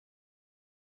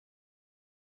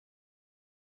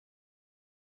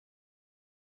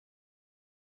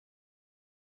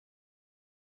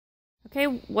Okay,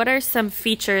 what are some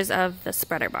features of the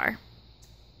spreader bar?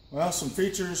 Well, some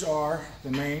features are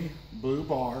the main blue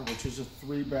bar, which is a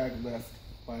 3-bag lift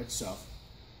by itself.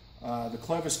 The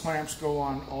clevis clamps go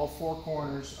on all 4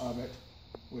 corners of it,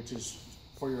 which is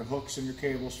for your hooks and your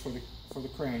cables for the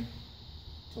crane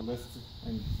to lift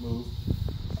and move.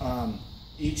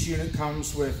 Each unit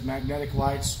comes with magnetic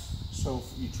lights, so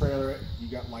if you trailer it, you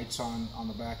got lights on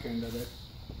the back end of it.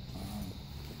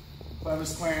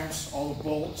 Clevis clamps, all the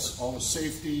bolts, all the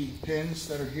safety pins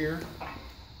that are here.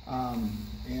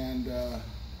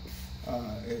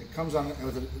 It comes on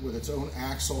with its own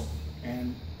axle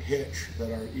and hitch that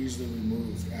are easily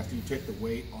removed after you take the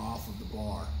weight off of the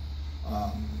bar.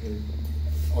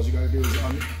 All you got to do is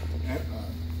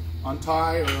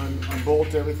untie or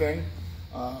unbolt everything,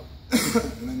 and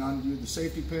then undo the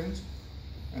safety pins,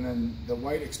 and then the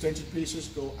white extension pieces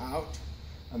go out,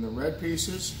 and the red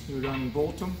pieces, you would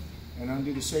unbolt them and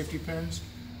undo the safety pins,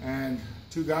 and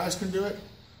 2 guys can do it.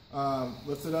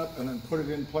 Lift it up and then put it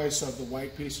in place of the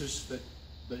white pieces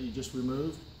that you just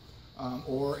removed,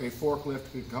 or a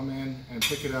forklift could come in and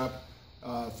pick it up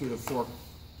through the fork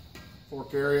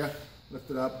area, lift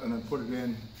it up and then put it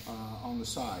in on the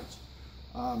sides.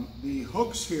 The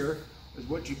hooks here is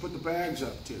what you put the bags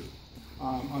up to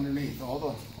underneath. All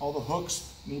the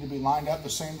hooks need to be lined up the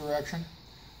same direction,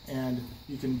 and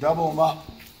you can double them up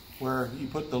where you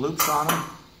put the loops on them,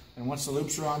 and once the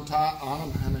loops are on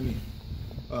them, and then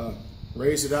you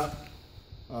raise it up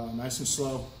nice and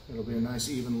slow, it'll be a nice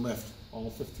even lift,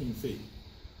 all 15 feet.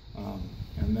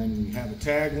 And then you have a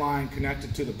tag line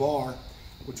connected to the bar,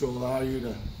 which will allow you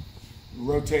to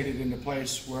rotate it into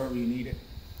place wherever you need it.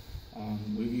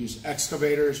 We've used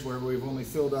excavators where we've only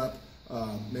filled up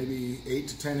maybe 8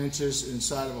 to 10 inches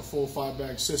inside of a full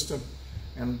 5-bag system,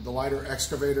 and the lighter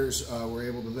excavators were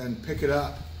able to then pick it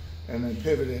up and then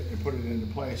pivot it and put it into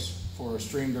place for a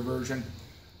stream diversion.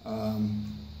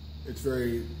 It's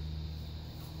very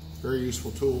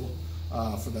useful tool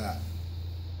for that.